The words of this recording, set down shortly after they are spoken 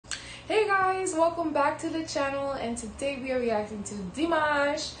guys, welcome back to the channel, and today we are reacting to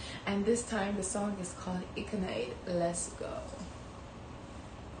Dimash, and this time the song is called Ikanaide. Let's go.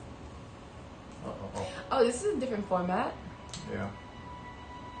 Oh, this is a different format. Yeah.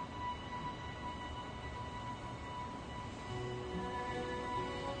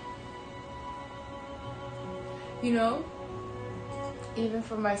 You know, even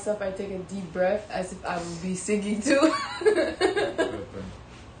for myself, I take a deep breath as if I would be singing too.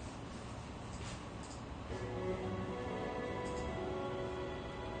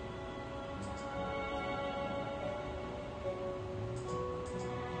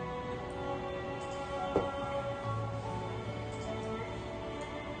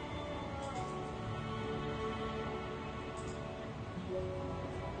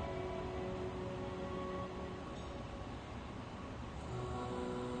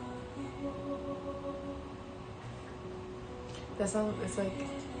 That song, it's like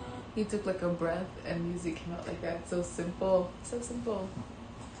he took like a breath and music came out like that. So simple, so simple.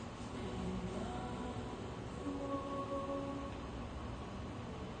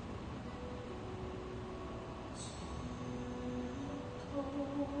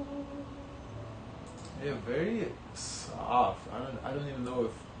 Yeah, very soft. I don't even know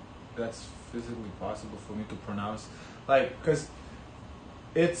if that's physically possible for me to pronounce, like, because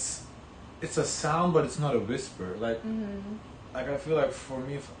it's a sound, but it's not a whisper. Like, like I feel like for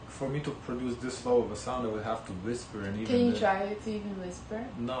me to produce this low of a sound, I would have to whisper, and even. Can you try to even whisper?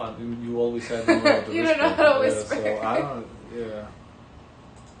 No, you always said you know how to you whisper. don't know how to whisper. So I don't. Yeah.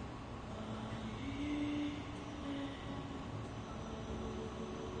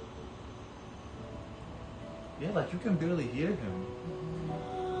 Yeah, like you can barely hear him.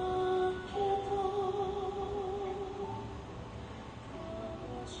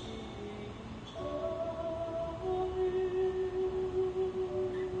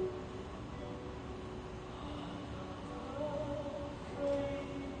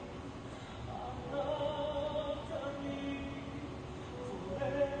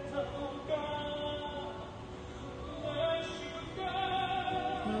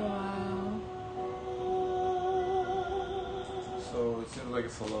 So it seems like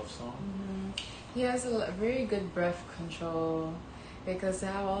it's a love song. He has a very good breath control, because to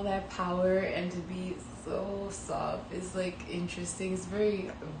have all that power and to be so soft is like interesting. It's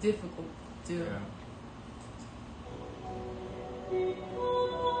very difficult to do. Yeah.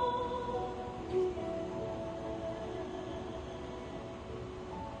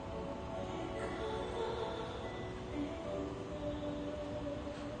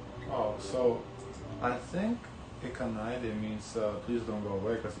 Oh, so I think Ikanaide means please don't go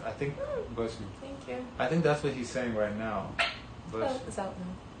away, because I think, bless you. Thank you. I think that's what he's saying right now. Bless Oh, it's out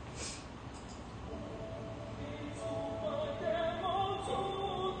now.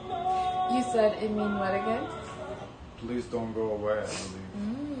 You said it mean what again? you. Please don't go away, I believe.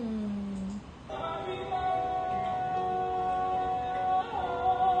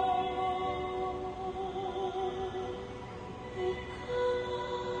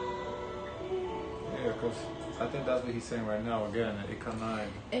 Yeah, because I think that's what he's saying right now again, Ikanaide.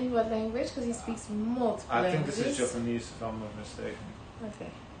 In what language? Because he speaks multiple I think languages. this is Japanese, if I'm not mistaken.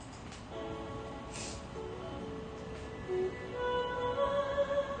 Okay.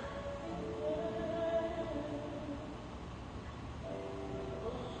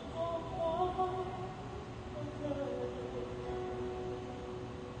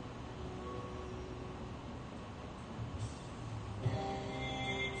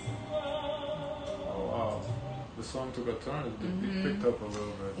 The song took a turn. It picked up a little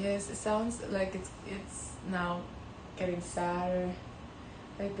bit. Yes, it sounds like it's now getting sadder.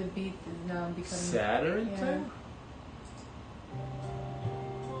 Like the beat is now becoming sadder. You think?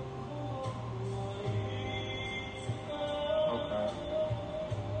 Okay.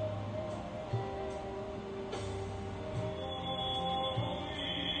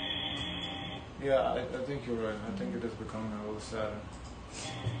 Yeah, I think you're right. I think it is becoming a little sadder.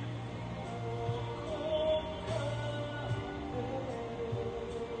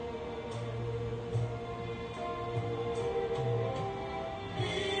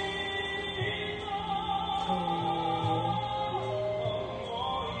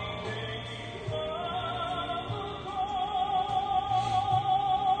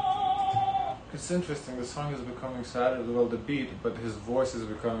 It's interesting, the song is becoming sadder, well, the beat, but his voice is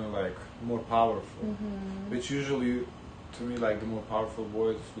becoming like more powerful. Which usually, to me, like the more powerful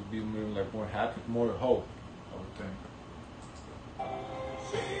voice would be like more happy, more hope, I would think.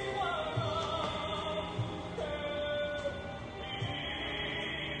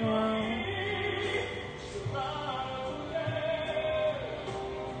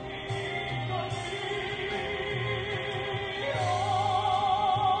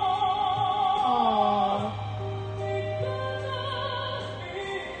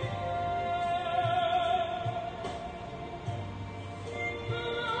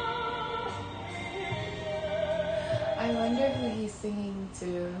 I wonder who he's singing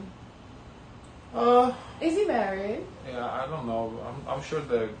to. Is he married? Yeah, I don't know. I'm sure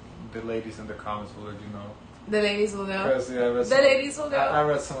the ladies in the comments will let you know. The ladies will know. Because, yeah, Ladies will know. I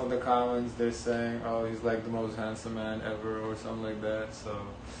read some of the comments. They're saying, "Oh, he's like the most handsome man ever," or something like that. So,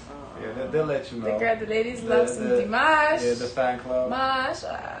 yeah, they'll let you know. The ladies love some Dimash. Yeah, the fan club. Dimash.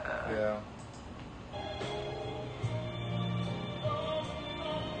 Yeah.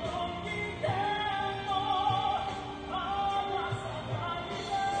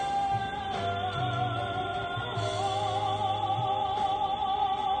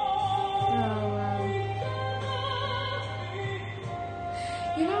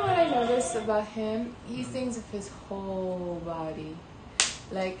 You know what I noticed about him? He sings with his whole body.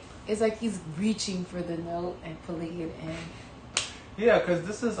 Like, it's like he's reaching for the note and pulling it in. Yeah,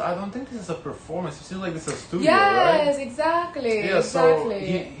 because I don't think this is a performance. It seems like this is a studio, yes, right? exactly. Yeah, exactly.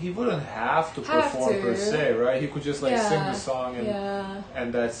 so he wouldn't have to perform per se, right? He could just like sing the song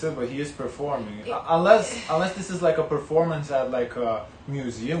and that's it, but he is performing. Unless this is like a performance at like a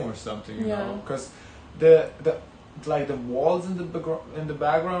museum or something, you know? Because the walls in the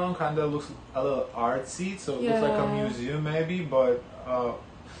background kind of looks a little artsy, so it looks like a museum maybe, but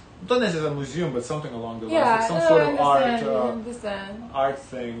not necessarily a museum, but something along the lines, like some sort of art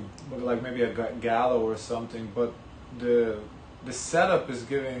thing, like maybe a gala or something. But the setup is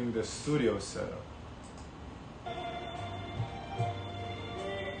giving the studio setup.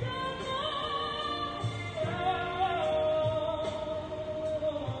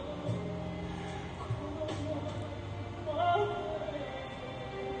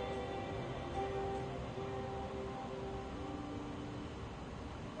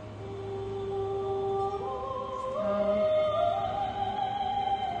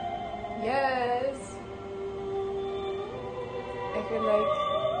 Yes.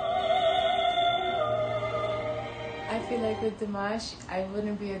 I feel like with Dimash, I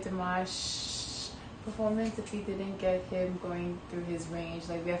wouldn't be a Dimash performance if we didn't get him going through his range.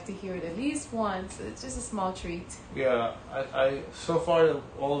 Like, we have to hear it at least once. It's just a small treat. Yeah, I so far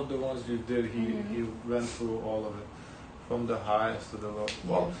all of the ones you did, he went through all of it, from the highest to the lowest.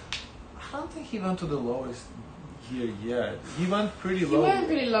 Well, I don't think he went to the lowest here yet. He went pretty low. He went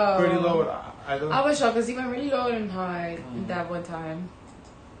pretty low. Pretty low. I was shocked because he went really low and high that one time.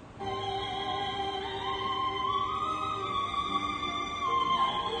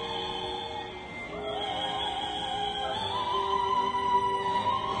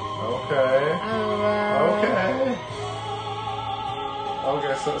 Okay. Oh, wow.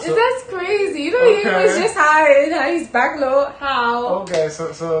 Okay, so that's crazy. You know, he was just high and now he's back low. How? Okay,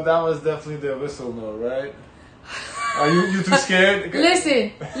 so that was definitely the whistle note, right? Are you too scared?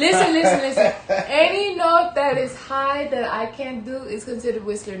 Listen. Any note that is high that I can't do is considered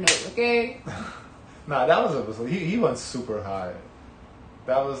whistler note, okay? Nah, that was a whistle. He went super high.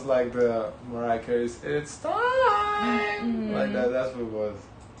 That was like the Mariah Carey's "It's Time." Like that. That's what it was.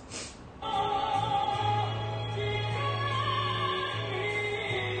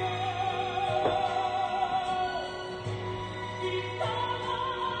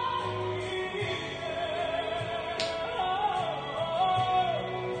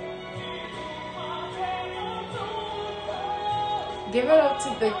 Give it up to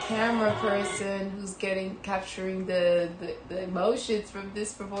the camera person who's capturing the emotions from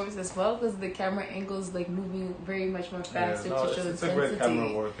this performance as well, because the camera angle is like moving very much more faster to show intensity. It's a great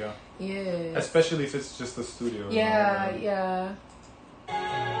camera work, yeah. Especially if it's just a studio. Yeah.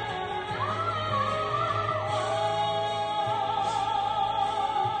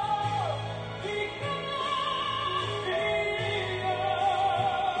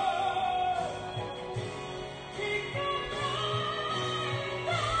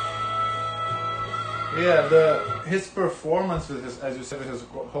 Yeah, his performance with his, as you said, with his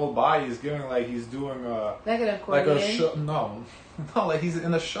whole body is giving like he's doing like an accordion. Like a show. No, like he's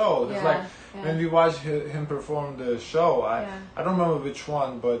in a show. It's like when we watch him perform the show. I don't remember which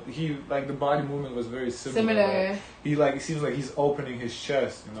one, but he like the body movement was very similar. Like, he like it seems like he's opening his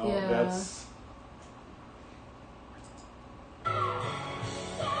chest. You know, that's.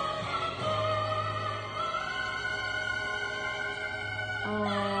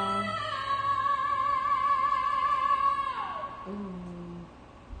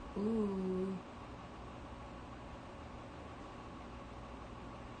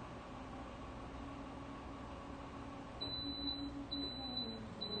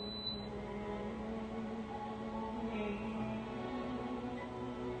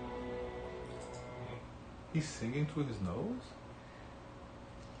 He's singing through his nose?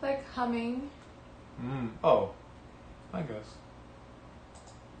 Like humming. Oh, I guess.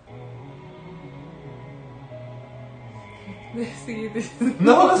 See this.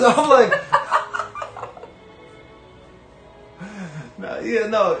 No, so I'm like,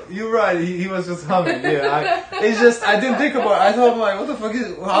 no, you're right. He was just humming. Yeah, it's just I didn't think about it. I thought, like, what the fuck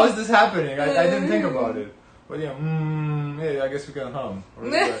how is this happening? I didn't think about it. But yeah, yeah, I guess we can hum. Or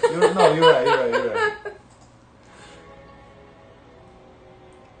you're right. You're right.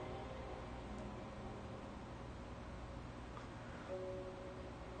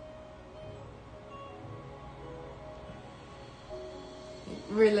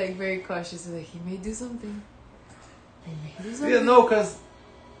 We're like very cautious. Like he may do something. Yeah, no, cause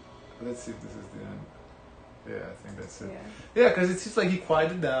let's see if this is the end. Yeah, I think that's it. Yeah, because it seems like he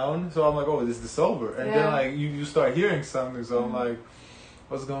quieted down. So I'm like, oh, this is over. And then like you start hearing something. So I'm like,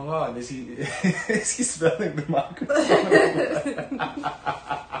 what's going on? Is he smelling the microphone?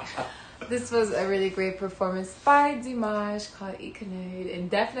 This was a really great performance by Dimash called Ikanaide, and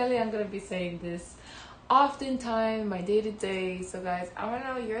definitely I'm gonna be saying this oftentimes my day-to-day. So guys, I want to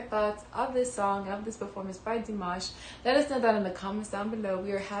know your thoughts of this song, of this performance by Dimash. Let us know down in the comments down below.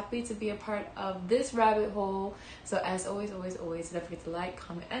 We are happy to be a part of this rabbit hole. So as always, don't forget to like,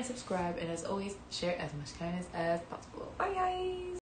 comment, and subscribe, and as always, share as much kindness as possible. Bye guys.